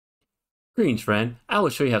Greetings, friend. I will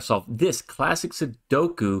show you how to solve this classic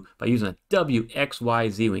Sudoku by using a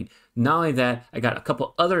WXYZ-Wing. Not only that, I got a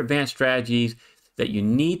couple other advanced strategies that you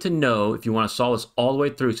need to know if you want to solve this all the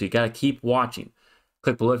way through, so you got to keep watching.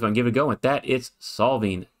 Click below if you want to give it a go. With that, it's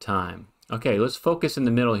solving time. Okay, let's focus in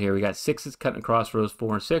the middle here. We got 6s cutting across rows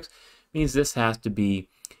 4 and 6. Means this has to be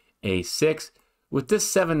a 6. With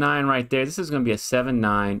this 7-9 right there, this is going to be a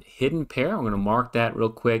 7-9 hidden pair. I'm going to mark that real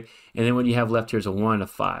quick. And then what you have left here is a 1 and a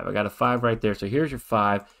 5. I got a 5 right there. So here's your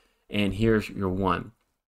 5 and here's your 1.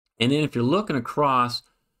 And then if you're looking across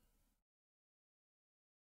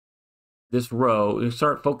this row, you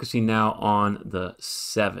start focusing now on the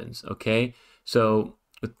 7s, okay? So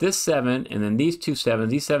with this 7 and then these two 7s,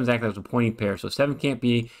 these 7s act as a pointing pair. So 7 can't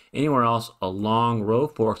be anywhere else along row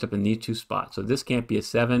 4 except in these two spots. So this can't be a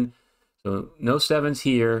 7. So no 7s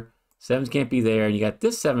here, 7s can't be there, and you got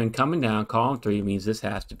this 7 coming down, column 3, means this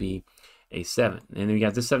has to be a 7. And then we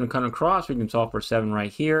got this 7 coming across, we can solve for a 7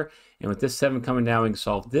 right here, and with this 7 coming down, we can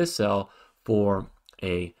solve this cell for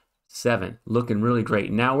a 7. Looking really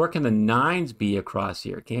great. Now where can the 9s be across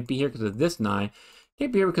here? Can't be here because of this 9,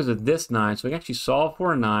 can't be here because of this 9, so we can actually solve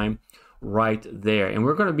for a 9 right there. And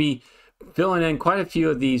we're going to be filling in quite a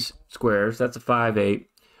few of these squares, that's a 5, 8,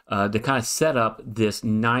 to kind of set up this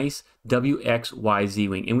nice WXYZ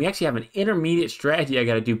wing. And we actually have an intermediate strategy I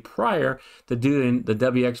got to do prior to doing the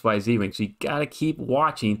WXYZ wing. So you got to keep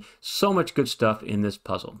watching. So much good stuff in this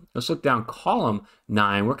puzzle. Let's look down column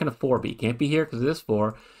 9. Where can a 4 be? Can't be here because of this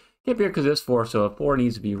 4. Can't be here because of this 4. So a 4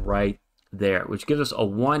 needs to be right there, which gives us a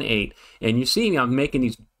 1, 8. And you see me, I'm making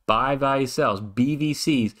these by-value cells,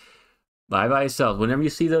 BVCs, by-value cells. Whenever you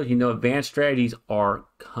see those, you know advanced strategies are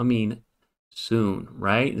coming soon,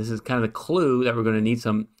 right? This is kind of the clue that we're going to need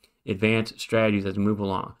some advanced strategies as we move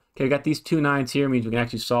along. Okay, we got these two 9s here, means we can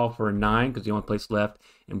actually solve for a 9 because the only place left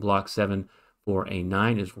in block 7 for a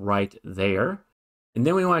 9 is right there. And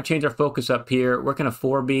then we want to change our focus up here. Where can a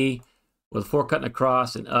 4 be? Well, the 4 cutting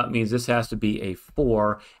across and up means this has to be a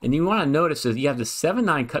 4. And you want to notice is you have the 7,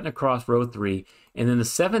 9 cutting across row 3, and then the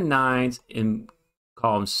 7 9s in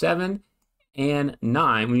column 7 and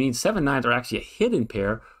 9. We need 7 9s are actually a hidden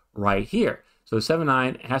pair right here. So 7,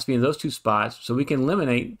 9 has to be in those two spots. So we can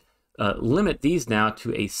limit these now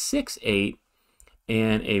to a 6, 8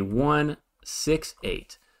 and a 1, 6,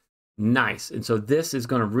 8. Nice. And so this is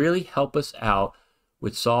going to really help us out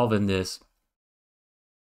with solving this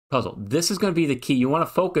puzzle. This is going to be the key. You want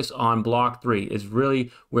to focus on block 3. Is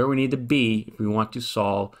really where we need to be if we want to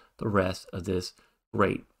solve the rest of this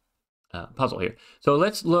great puzzle here. So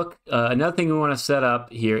let's look. Another thing we want to set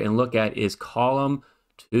up here and look at is column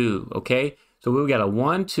 2. Okay. So we've got a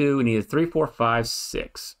 1, 2, we need a 3, 4, 5,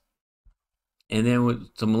 6. And then with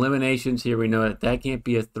some eliminations here, we know that that can't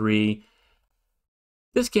be a 3.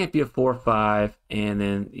 This can't be a 4, 5. And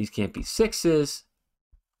then these can't be 6s.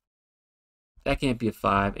 That can't be a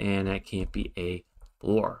 5. And that can't be a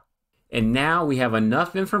 4. And now we have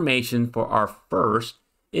enough information for our first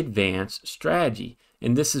advanced strategy.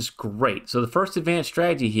 And this is great. So the first advanced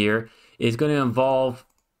strategy here is going to involve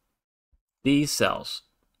these cells.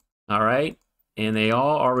 All right. And they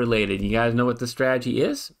all are related. You guys know what the strategy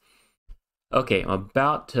is? Okay, I'm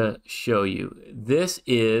about to show you. This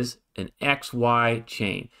is an XY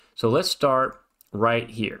chain. So let's start right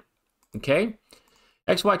here. Okay?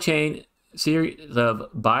 XY chain, series of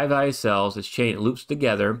by-value cells. This chain loops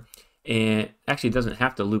together. And actually it doesn't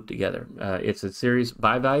have to loop together. It's a series of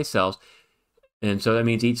by-value cells. And so that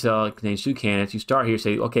means each cell contains 2 candidates. You start here,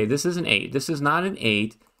 say, okay, this is an 8. This is not an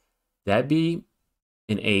 8. That'd be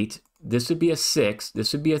an 8. This would be a 6,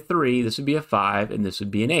 this would be a 3, this would be a 5, and this would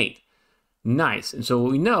be an 8. Nice. And so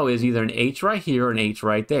what we know is either an H right here or an H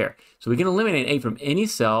right there. So we can eliminate an 8 from any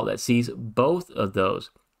cell that sees both of those.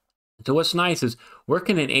 So what's nice is, where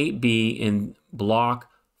can an 8 be in block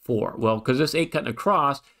 4? Well, because this 8 cutting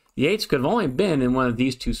across, the 8s could have only been in one of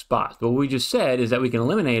these two spots. But what we just said is that we can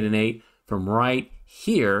eliminate an 8 from right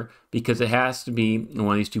here because it has to be in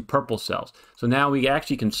one of these two purple cells. So now we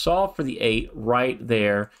actually can solve for the 8 right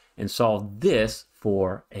there and solve this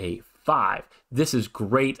for a 5. This is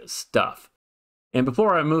great stuff. And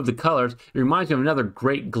before I move the colors, it reminds me of another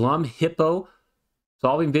great Glum Hippo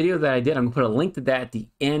solving video that I did. I'm going to put a link to that at the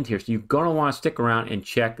end here. So you're going to want to stick around and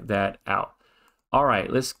check that out. All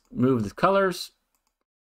right, let's move the colors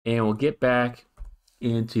and we'll get back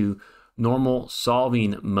into normal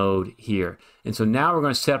solving mode here. And so now we're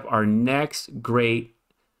going to set up our next great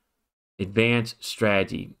advanced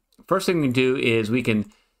strategy. First thing we can do is we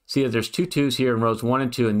can see that there's 2 2s here in rows 1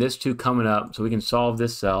 and 2 and this 2 coming up. So we can solve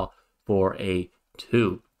this cell for a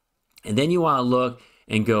 2. And then you want to look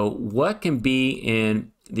and go, what can be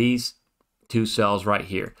in these 2 cells right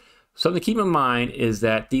here? something to keep in mind is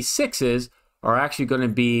that these 6s are actually going to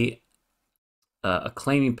be a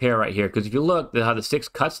claiming pair right here. Because if you look at how the 6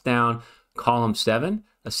 cuts down column 7,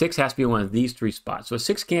 a 6 has to be in one of these 3 spots. So a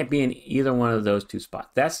 6 can't be in either one of those 2 spots.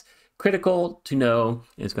 That's critical to know,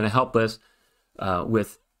 and it's going to help us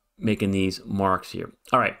with making these marks here.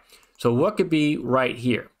 All right, so what could be right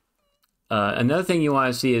here? Another thing you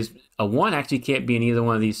want to see is a 1 actually can't be in either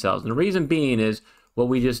one of these cells. And the reason being is what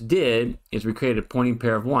we just did is we created a pointing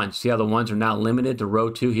pair of 1s. See how the 1s are now limited to row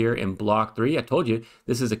 2 here in block 3? I told you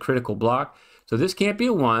this is a critical block. So this can't be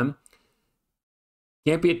a 1,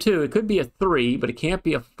 can't be a 2, it could be a 3, but it can't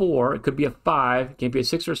be a 4, it could be a 5, it can't be a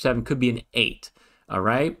 6 or a 7, it could be an 8. All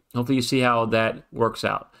right, hopefully you see how that works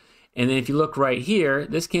out. And then if you look right here,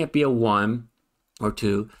 this can't be a 1 or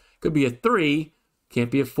 2, it could be a 3,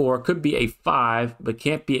 can't be a 4, could be a 5, but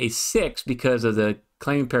can't be a 6 because of the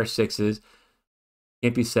claiming pair 6s,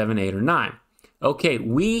 can't be 7, 8, or 9. Okay,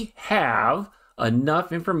 we have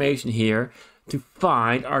enough information here to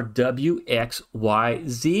find our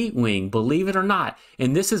WXYZ-Wing, believe it or not.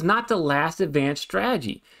 And this is not the last advanced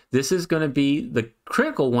strategy. This is going to be the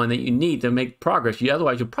critical one that you need to make progress.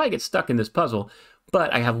 Otherwise, you'll probably get stuck in this puzzle.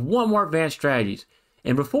 But I have one more advanced strategies.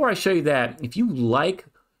 And before I show you that, if you like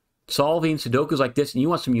solving Sudokus like this and you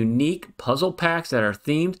want some unique puzzle packs that are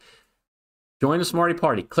themed, join the Smarty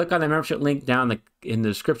Party. Click on the membership link down in the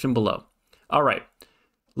description below. All right,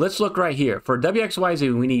 let's look right here. For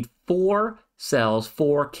WXYZ, we need 4 cells,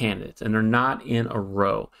 4 candidates, and they're not in a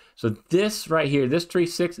row. So this right here, this 3,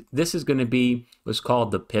 6, this is going to be what's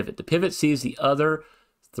called the pivot. The pivot sees the other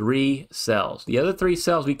 3 cells. The other 3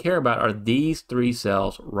 cells we care about are these 3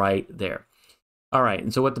 cells right there. All right,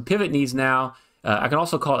 and so what the pivot needs now, I can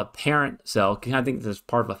also call it a parent cell. I think this is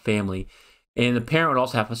part of a family. And the parent would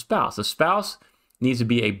also have a spouse. The spouse needs to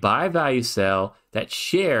be a bi-value cell that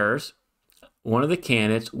shares one of the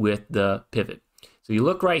candidates with the pivot. So you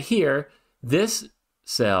look right here, this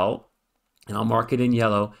cell, and I'll mark it in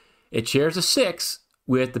yellow, it shares a 6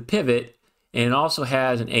 with the pivot, and it also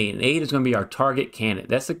has an 8. An 8 is going to be our target candidate.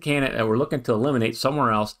 That's the candidate that we're looking to eliminate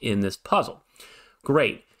somewhere else in this puzzle.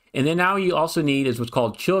 Great. And then now you also need is what's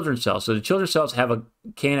called children cells. So the children cells have a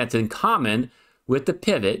candidate that's in common with the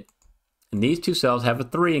pivot, and these 2 cells have a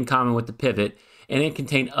 3 in common with the pivot, and it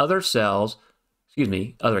contain other cells,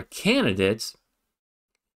 other candidates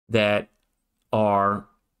that are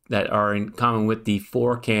in common with the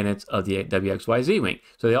 4 candidates of the WXYZ-Wing.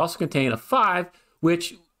 So they also contain a 5,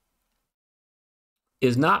 which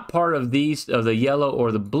is not part of these, of the yellow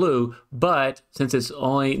or the blue, but since it's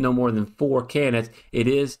only no more than 4 candidates, it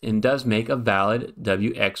is and does make a valid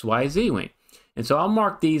WXYZ-Wing. And so I'll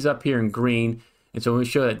mark these up here in green. And so we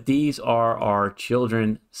show that these are our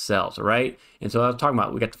children cells, all right? And so I was talking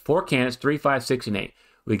about, we got the 4 candidates, 3, 5, 6, and 8.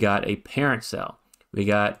 We got a parent cell. We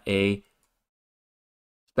got a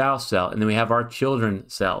spouse cell, and then we have our children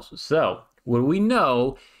cells. So what we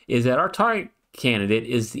know is that our target candidate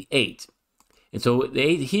is the 8. And so the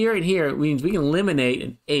 8 here and here means we can eliminate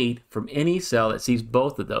an 8 from any cell that sees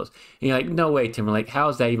both of those. And you're like, no way, Timberlake, how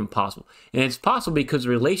is that even possible? And it's possible because of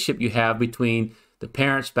the relationship you have between the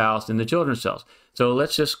parent, spouse, and the children cells. So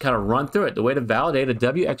let's just kind of run through it. The way to validate a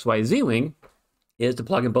WXYZ-Wing is to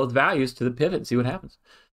plug in both values to the pivot and see what happens.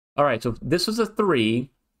 All right, so if this was a 3,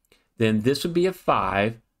 then this would be a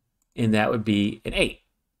 5, and that would be an 8.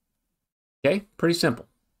 Okay, pretty simple.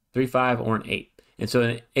 3, 5, or an 8. And so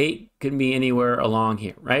an 8 can be anywhere along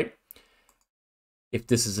here, right? If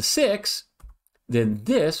this is a 6, then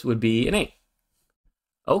this would be an 8.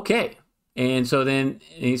 Okay, and so then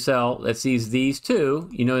any cell that sees these 2,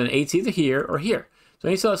 you know an 8's either here or here. So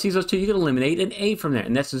any cell that sees those 2, you can eliminate an 8 from there.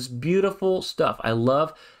 And that's this beautiful stuff. I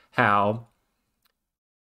love how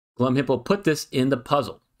Glum Hippo put this in the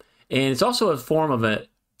puzzle. And it's also a form of an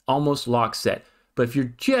almost locked set. But if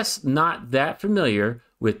you're just not that familiar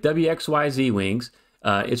with WXYZ-Wings,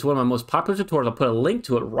 it's one of my most popular tutorials. I'll put a link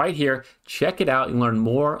to it right here. Check it out and learn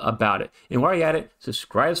more about it. And while you're at it,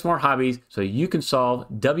 subscribe to Smart Hobbies so you can solve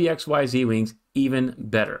WXYZ-Wings even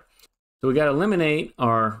better. So we got to eliminate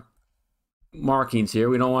our markings here.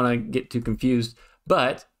 We don't want to get too confused.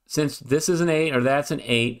 But since this is an 8 or that's an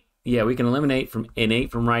 8, yeah, we can eliminate from an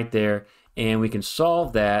 8 from right there. And we can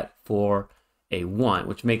solve that for a 1,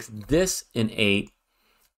 which makes this an 8.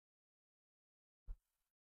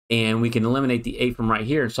 And we can eliminate the 8 from right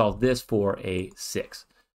here and solve this for a 6.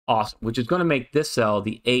 Awesome, which is going to make this cell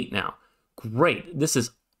the 8 now. Great, this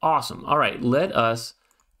is awesome. All right, let us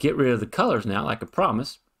get rid of the colors now, like I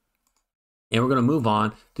promised. And we're going to move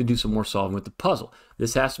on to do some more solving with the puzzle.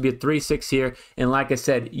 This has to be a 3, 6 here. And like I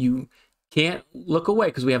said, you can't look away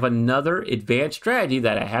because we have another advanced strategy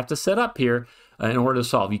that I have to set up here in order to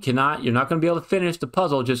solve. You're not going to be able to finish the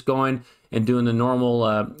puzzle just going and doing the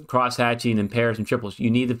normal cross-hatching and pairs and triples. You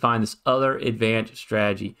need to find this other advanced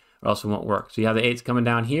strategy or else it won't work. So you have the 8s coming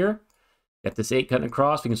down here. Got this 8 cutting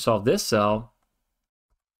across. We can solve this cell.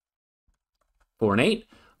 4 and 8.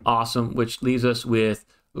 Awesome, which leaves us with,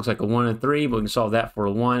 looks like a 1 and 3, but we can solve that for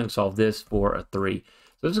a 1 and solve this for a 3.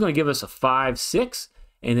 So this is going to give us a 5, 6,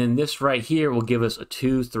 and then this right here will give us a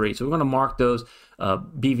 2, 3. So we're going to mark those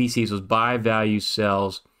BVCs, those buy value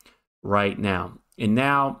cells right now. And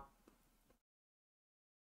now,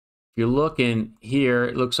 if you're looking here,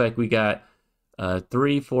 it looks like we got 2,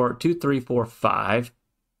 3, 4, 5.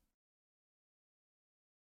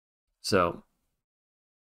 So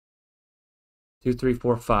 2, 3,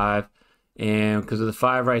 4, 5. And because of the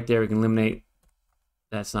 5 right there, we can eliminate,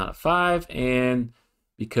 that's not a 5. And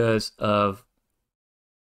because of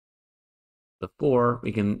the 4,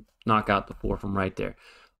 we can knock out the 4 from right there.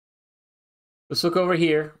 Let's look over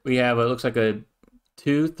here. We have, it looks like a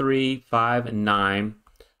 2, 3, 5, and 9.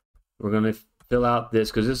 We're going to fill out this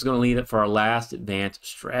because this is going to lead it for our last advanced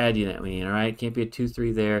strategy that we need. All right, can't be a 2,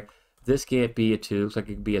 3 there. This can't be a 2. Looks like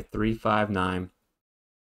it could be a 3, 5, 9.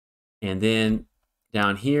 And then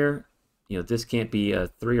down here, you know, this can't be a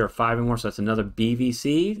 3 or 5 anymore. So that's another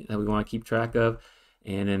BVC that we want to keep track of.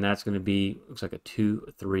 And then that's going to be, looks like a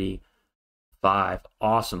 2, 3, 5.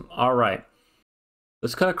 Awesome. All right.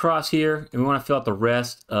 Let's cut across here, and we want to fill out the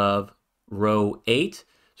rest of row 8.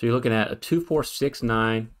 So you're looking at a 2, 4, 6,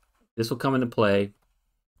 9. This will come into play.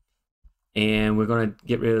 And we're going to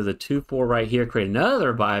get rid of the 2, 4 right here, create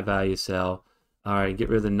another buy value cell. All right, get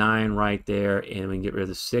rid of the 9 right there, and we can get rid of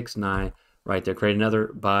the 6, 9 right there. Create another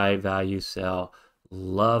buy value cell.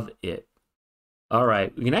 Love it. All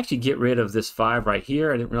right, we can actually get rid of this 5 right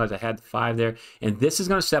here. I didn't realize I had the 5 there. And this is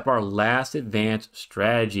going to set up our last advanced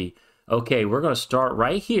strategy. Okay, we're going to start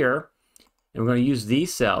right here, and we're going to use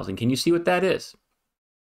these cells. And can you see what that is?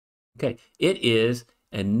 Okay, it is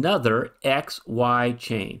another XY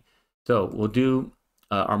chain. So we'll do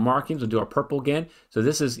our markings. We'll do our purple again. So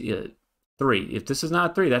this is 3. If this is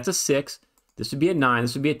not a 3, that's a 6. This would be a 9.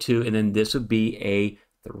 This would be a 2. And then this would be a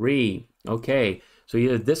 3. Okay, so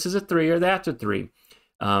either this is a 3 or that's a 3.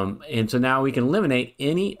 And so now we can eliminate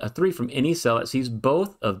a 3 from any cell that sees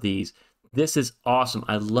both of these. This is awesome.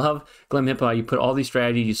 I love Glenn Hippo. You put all these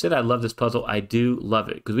strategies. You said I love this puzzle. I do love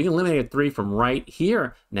it because we can eliminate a 3 from right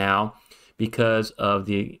here now because of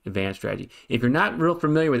the advanced strategy. If you're not real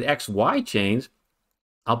familiar with XY chains,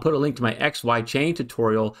 I'll put a link to my XY chain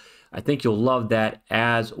tutorial. I think you'll love that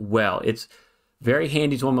as well. It's very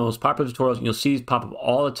handy. It's one of my most popular tutorials, and you'll see these pop up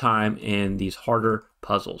all the time in these harder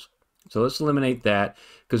puzzles. So let's eliminate that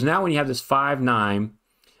because now when you have this 5, 9,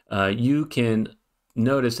 you can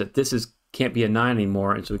notice that this can't be a 9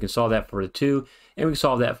 anymore, and so we can solve that for the 2, and we can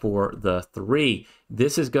solve that for the 3.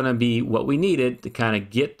 This is going to be what we needed to kind of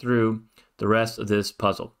get through the rest of this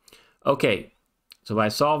puzzle. Okay, so by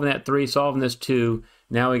solving that 3, solving this 2,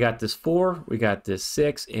 now we got this 4, we got this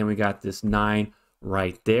 6, and we got this 9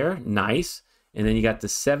 right there. Nice. And then you got the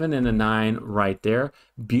 7 and the 9 right there.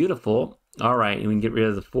 Beautiful. All right, and we can get rid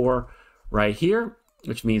of the 4 right here,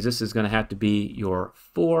 which means this is going to have to be your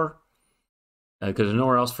 4 because there's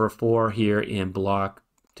nowhere else for a 4 here in block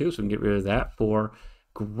 2, so we can get rid of that 4.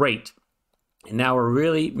 Great. And now we're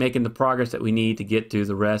really making the progress that we need to get through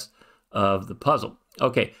the rest of the puzzle.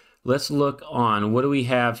 Okay, let's look on. What do we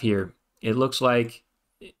have here? It looks like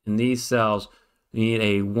in these cells, we need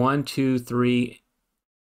a 1, 2, 3,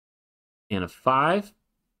 and a 5.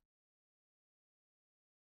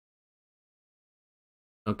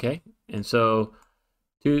 Okay, and so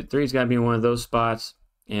 2, 3's got to be in one of those spots,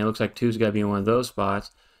 and it looks like 2's got to be in one of those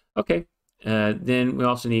spots. Okay, then we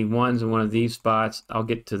also need 1's in one of these spots. I'll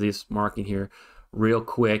get to this marking here real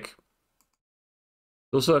quick.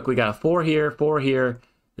 Looks like we got a 4 here, 4 here.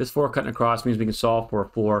 This 4 cutting across means we can solve for a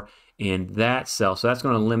 4 in that cell. So that's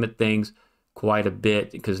going to limit things quite a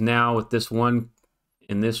bit because now with this 1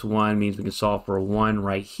 and this 1 means we can solve for a 1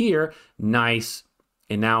 right here. Nice.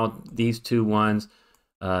 And now these 2 1s,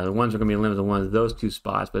 the 1s are going to be limited to one of those 2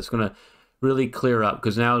 spots, but it's going to really clear up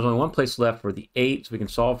because now there's only one place left for the 8. So we can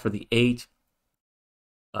solve for the 8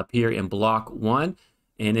 up here in block 1.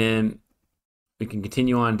 And then we can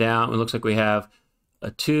continue on down. It looks like we have a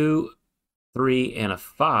 2, 3, and a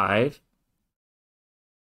 5.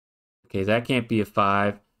 Okay, that can't be a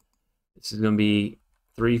 5. This is going to be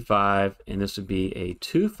 3, 5, and this would be a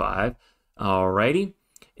 2, 5. Alrighty.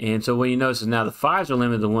 And so what you notice is now the 5s are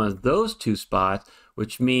limited to one of those 2 spots,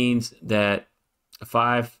 which means that a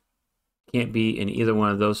 5 can't be in either one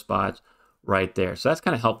of those spots right there. So that's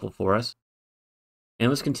kind of helpful for us. And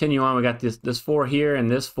let's continue on. We got this 4 here and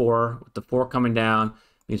this 4, with the 4 coming down,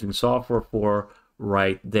 means we can solve for a 4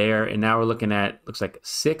 right there. And now we're looking at, looks like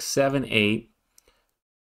 6, 7, 8.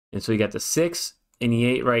 And so you got the 6 and the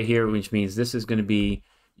 8 right here, which means this is going to be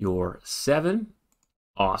your 7.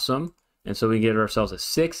 Awesome. And so we get ourselves a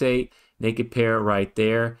 6, 8 naked pair right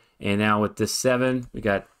there. And now with this 7, we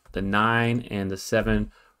got the 9 and the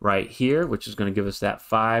 7 right here, which is going to give us that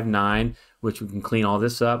 5, 9, which we can clean all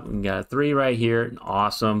this up. We got a 3 right here.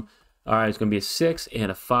 Awesome. All right, it's going to be a 6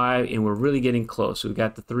 and a 5, and we're really getting close. So we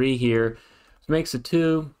got the 3 here, which makes a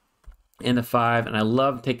 2 and a 5, and I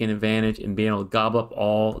love taking advantage and being able to gobble up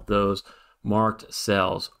all those marked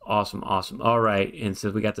cells. Awesome, awesome. All right, and so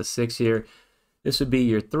we got the 6 here. This would be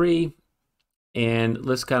your 3, and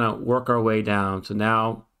let's kind of work our way down. So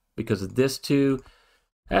now, because of this 2,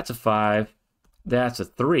 that's a 5, that's a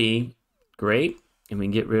 3. Great. And we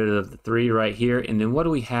can get rid of the 3 right here. And then what do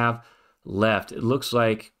we have left? It looks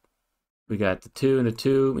like we got the 2 and the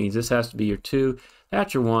 2. Means this has to be your 2.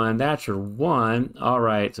 That's your 1. That's your 1. All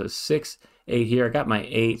right. So 6, 8 here. I got my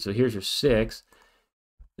 8. So here's your 6.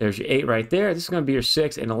 There's your 8 right there. This is going to be your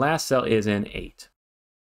 6. And the last cell is an 8.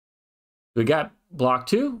 We got block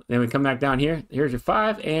 2. Then we come back down here. Here's your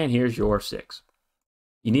 5. And here's your 6.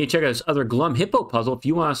 You need to check out this other Glum Hippo puzzle if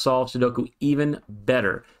you want to solve Sudoku even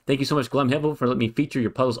better. Thank you so much, Glum Hippo, for letting me feature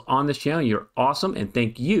your puzzles on this channel. You're awesome, and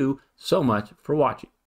thank you so much for watching.